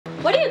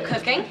What are you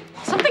cooking?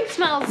 Something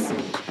smells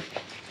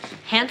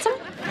handsome.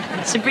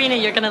 Sabrina,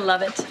 you're gonna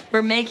love it.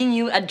 We're making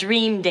you a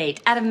dream date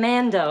out of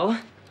Mando.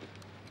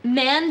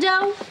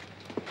 Mando?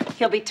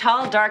 He'll be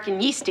tall, dark,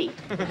 and yeasty.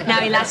 Now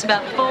he lasts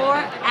about 4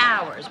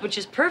 hours, which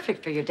is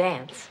perfect for your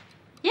dance.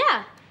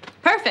 Yeah,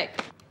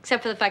 perfect.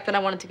 Except for the fact that I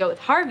wanted to go with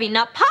Harvey,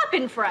 not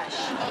Poppin' Fresh.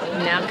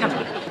 Now, come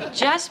on.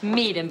 Just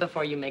meet him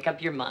before you make up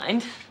your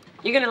mind.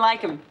 You're gonna like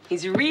him.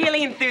 He's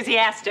really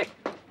enthusiastic.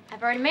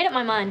 I've already made up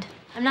my mind.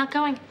 I'm not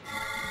going.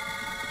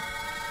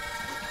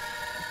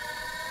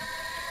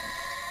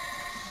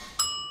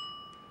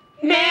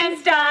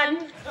 Man's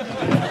done.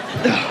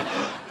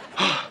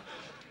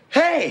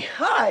 Hey,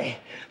 hi.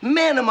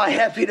 Man, am I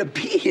happy to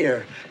be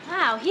here.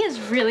 Wow, he is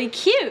really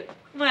cute.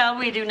 Well,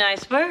 we do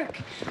nice work.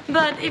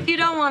 But if you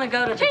don't want to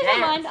go to the Change my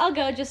dance... mind. I'll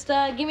go. Just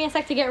give me a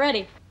sec to get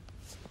ready.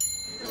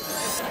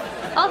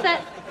 All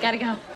set. Gotta go.